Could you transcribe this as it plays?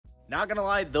Not gonna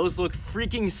lie, those look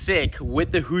freaking sick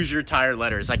with the Hoosier tire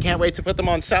letters. I can't wait to put them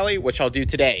on Sally, which I'll do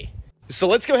today. So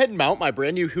let's go ahead and mount my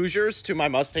brand new Hoosiers to my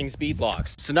Mustang's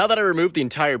Beadlocks. So now that I removed the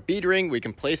entire bead ring, we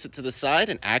can place it to the side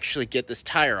and actually get this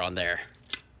tire on there.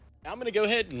 Now I'm gonna go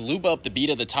ahead and lube up the bead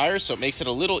of the tire so it makes it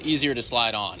a little easier to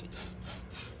slide on.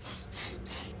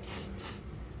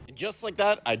 And just like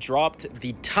that, I dropped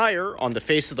the tire on the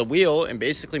face of the wheel and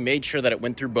basically made sure that it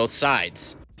went through both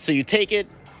sides. So you take it,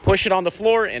 push it on the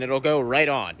floor, and it'll go right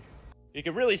on. You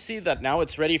can really see that now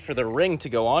it's ready for the ring to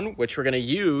go on, which we're gonna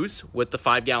use with the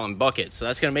 5-gallon bucket. So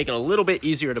that's gonna make it a little bit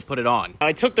easier to put it on.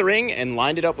 I took the ring and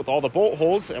lined it up with all the bolt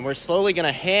holes, and we're slowly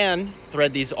gonna hand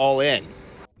thread these all in.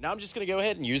 Now I'm just gonna go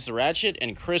ahead and use the ratchet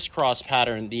and crisscross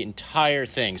pattern the entire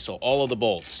thing, so all of the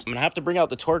bolts. I'm gonna have to bring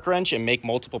out the torque wrench and make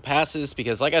multiple passes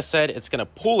because, like I said, it's gonna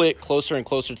pull it closer and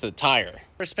closer to the tire.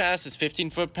 First pass is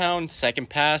 15 foot-pound, second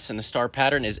pass and the star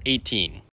pattern is 18.